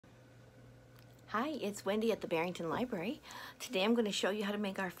Hi, it's Wendy at the Barrington Library. Today I'm going to show you how to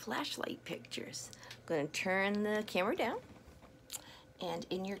make our flashlight pictures. I'm going to turn the camera down, and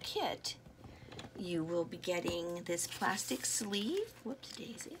in your kit you will be getting this plastic sleeve, whoops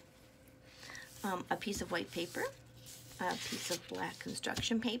daisy, a piece of white paper, a piece of black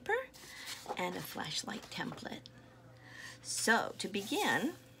construction paper, and a flashlight template. So to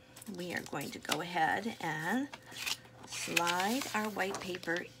begin, we are going to go ahead and slide our white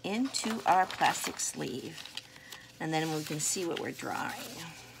paper into our plastic sleeve, and then we can see what we're drawing.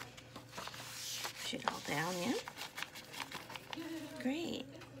 Push it all down in. Great.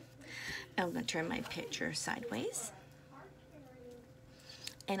 I'm going to turn my picture sideways,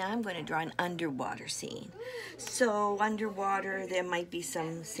 and I'm going to draw an underwater scene. So underwater, there might be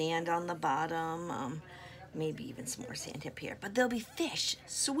some sand on the bottom, maybe even some more sand up here, but there'll be fish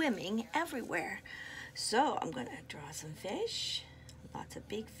swimming everywhere. So I'm going to draw some fish, lots of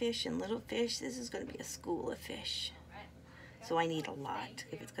big fish and little fish. This is going to be a school of fish. So I need a lot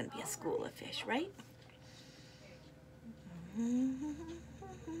if it's going to be a school of fish, right? Give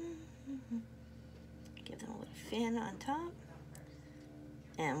them a little fin on top.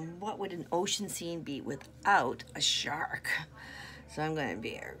 And what would an ocean scene be without a shark? So I'm going to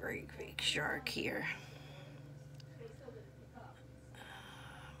be a great big shark here.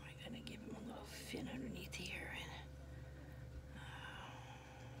 Fin underneath here,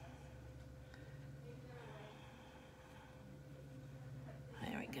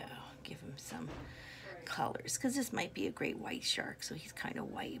 and there we go. Give him some colors, because this might be a great white shark, so he's kind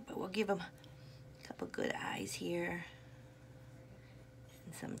of white, but we'll give him a couple good eyes here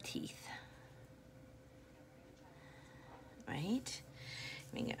and some teeth, right?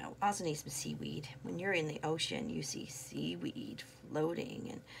 I mean, also need some seaweed. When you're in the ocean, you see seaweed floating,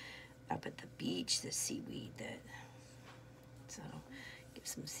 and up at the beach, the seaweed so give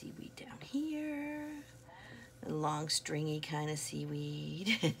some seaweed down here, a long stringy kind of seaweed.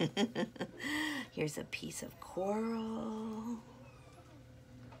 Here's a piece of coral,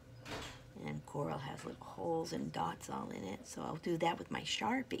 and coral has little holes and dots all in it, so I'll do that with my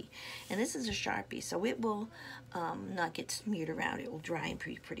Sharpie. And this is a Sharpie, so it will not get smeared around. It will dry and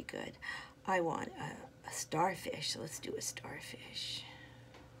pretty good. I want a starfish, so let's do a starfish.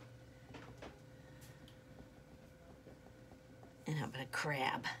 And how about a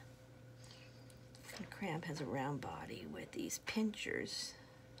crab? The crab has a round body with these pinchers.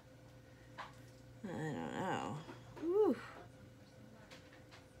 I don't know. Woo.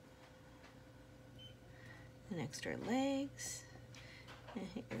 And extra legs. And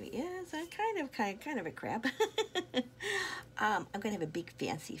here he is. Kind of a crab. I'm gonna have a big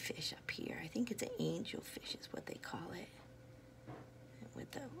fancy fish up here. I think it's an angelfish is what they call it.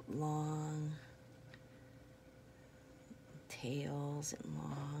 With the long tails and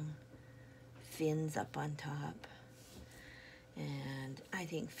long fins up on top. And I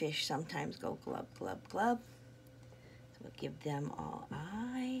think fish sometimes go glub, glub, glub. So we'll give them all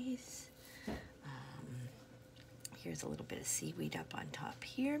eyes. Here's a little bit of seaweed up on top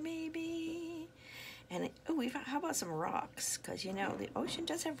here, maybe. And how about some rocks? Because you know the ocean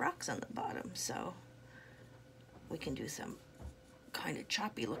does have rocks on the bottom, so we can do some kind of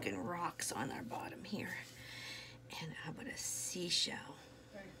choppy looking rocks on our bottom here. And how about a seashell?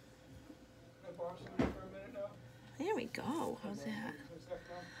 Hey, can I borrow something for a minute now? There we go. How's that?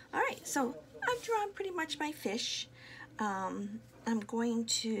 All right, so I've drawn pretty much my fish. I'm going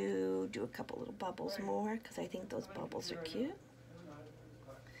to do a couple little bubbles more because I think those bubbles are cute.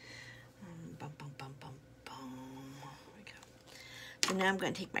 Bum, bum, bum, bum, bum. There we go. So now I'm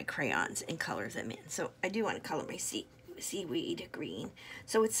going to take my crayons and color them in. So I do want to color my seaweed green.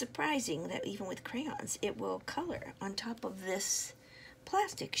 So it's surprising that even with crayons, it will color on top of this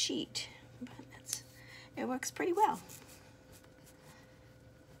plastic sheet. But it works pretty well.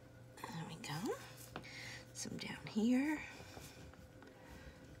 There we go. Some down here.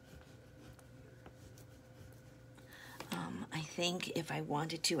 I think if I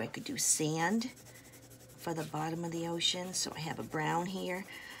wanted to, I could do sand for the bottom of the ocean. So I have a brown here.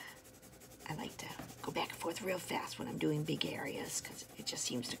 I like to go back and forth real fast when I'm doing big areas because it just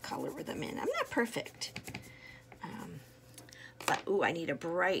seems to color them in. I'm not perfect. But, ooh, I need a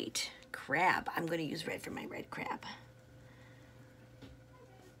bright crab. I'm going to use red for my red crab.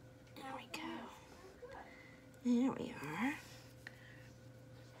 There we go. There we are.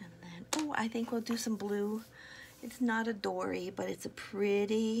 And then, oh, I think we'll do some blue. It's not a dory, but it's a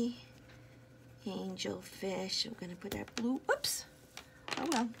pretty angelfish. I'm going to put that blue. Whoops. Oh,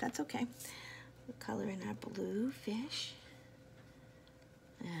 well, that's okay. We'll color in our blue fish.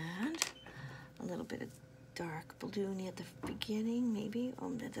 And a little bit of dark blue near the beginning, maybe.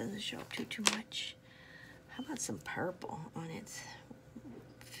 Oh, that doesn't show up too much. How about some purple on its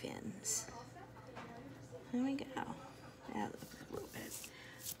fins? There we go. That looks a little bit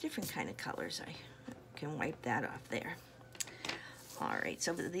different kind of colors. I can wipe that off there. All right,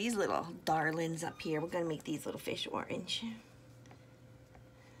 so for these little darlings up here, we're gonna make these little fish orange.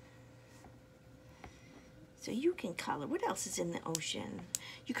 So you can color, what else is in the ocean?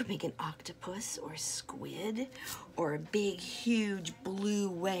 You could make an octopus or squid or a big, huge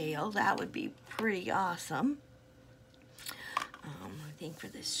blue whale. That would be pretty awesome. I think for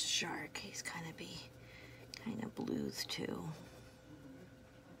this shark, he's kind of blues too.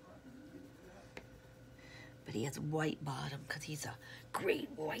 But he has white bottom because he's a great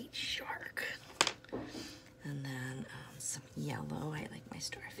white shark. And then some yellow. I like my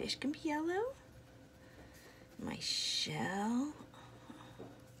starfish can be yellow. My shell.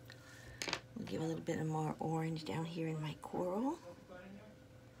 We'll give a little bit of more orange down here in my coral.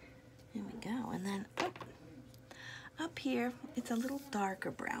 There we go. And then up here, it's a little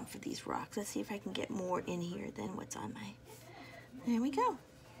darker brown for these rocks. Let's see if I can get more in here than what's on my... There we go.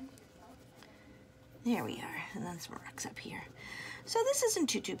 There we are. And then some rocks up here. So this isn't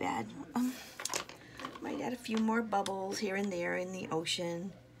too bad. Might add a few more bubbles here and there in the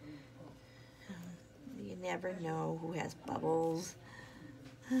ocean. You never know who has bubbles.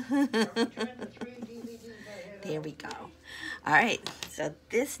 There we go. All right, so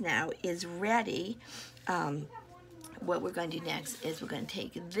this now is ready. What we're going to do next is we're going to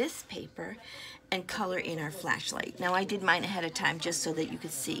take this paper and color in our flashlight. Now I did mine ahead of time just so that you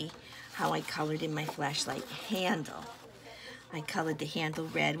could see how I colored in my flashlight handle. I colored the handle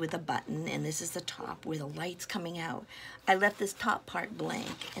red with a button, and this is the top where the light's coming out. I left this top part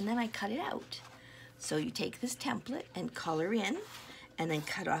blank, and then I cut it out. So you take this template and color in, and then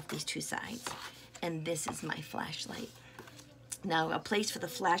cut off these two sides. And this is my flashlight. Now, a place for the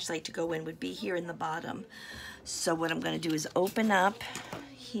flashlight to go in would be here in the bottom. So what I'm going to do is open up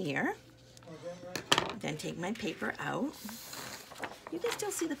here. I'm going to take my paper out. You can still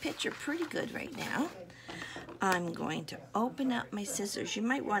see the picture pretty good right now. I'm going to open up my scissors. You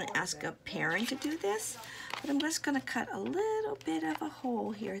might want to ask a parent to do this, but I'm just going to cut a little bit of a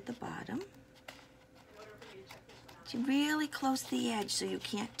hole here at the bottom. It's really close to the edge so you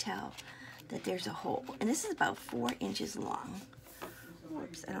can't tell that there's a hole. And this is about 4 inches long.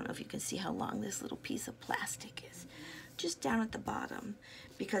 Whoops, I don't know if you can see how long this little piece of plastic is. Just down at the bottom,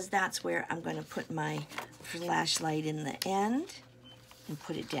 because that's where I'm going to put my flashlight in the end and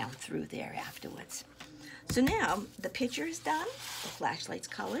put it down through there afterwards. So now the picture is done, the flashlight's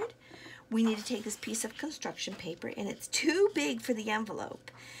colored. We need to take this piece of construction paper, and it's too big for the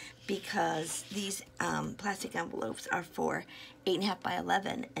envelope because these plastic envelopes are for 8.5 by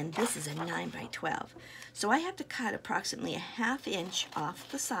 11, and this is a 9 by 12. So I have to cut approximately a 1/2 inch off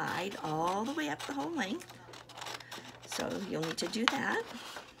the side all the way up the whole length. So you'll need to do that.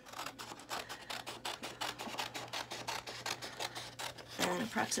 And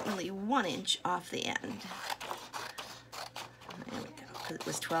approximately 1 inch off the end. There we go, because it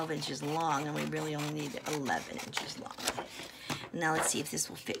was 12 inches long and we really only need 11 inches long. Now let's see if this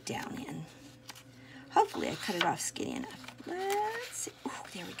will fit down in. Hopefully I cut it off skinny enough. Let's see. Oh,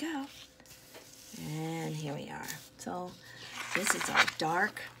 there we go. And here we are. So this is our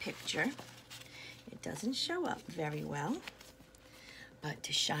dark picture. It doesn't show up very well, but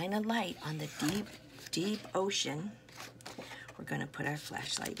to shine a light on the deep, deep ocean, we're going to put our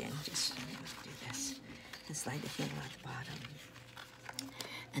flashlight in. Just do this and slide the handle at the bottom.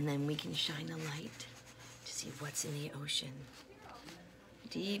 And then we can shine a light to see what's in the ocean.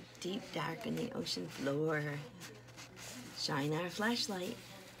 Deep, deep, dark in the ocean floor. Shine our flashlight.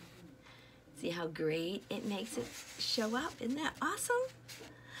 See how great it makes it show up? Isn't that awesome?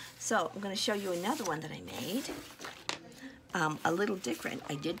 So I'm going to show you another one that I made. A little different.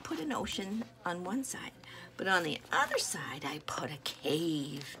 I did put an ocean on one side, but on the other side I put a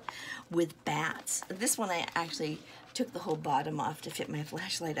cave with bats. This one I actually took the whole bottom off to fit my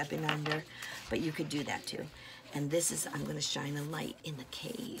flashlight up and under, but you could do that too. And this is, I'm going to shine a light in the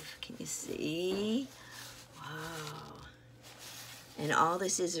cave. Can you see? Wow. And all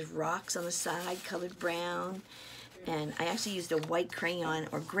this is rocks on the side, colored brown. And I actually used a white crayon,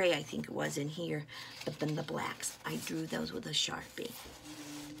 or gray I think it was in here, but then the blacks, I drew those with a Sharpie.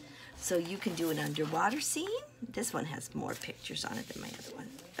 So you can do an underwater scene. This one has more pictures on it than my other one.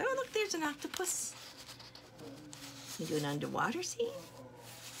 Oh, look, there's an octopus. You can do an underwater scene,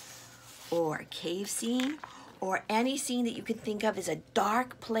 or a cave scene, or any scene that you can think of as a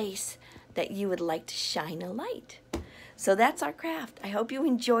dark place that you would like to shine a light. So that's our craft. I hope you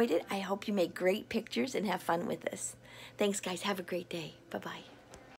enjoyed it. I hope you make great pictures and have fun with this. Thanks, guys. Have a great day. Bye-bye.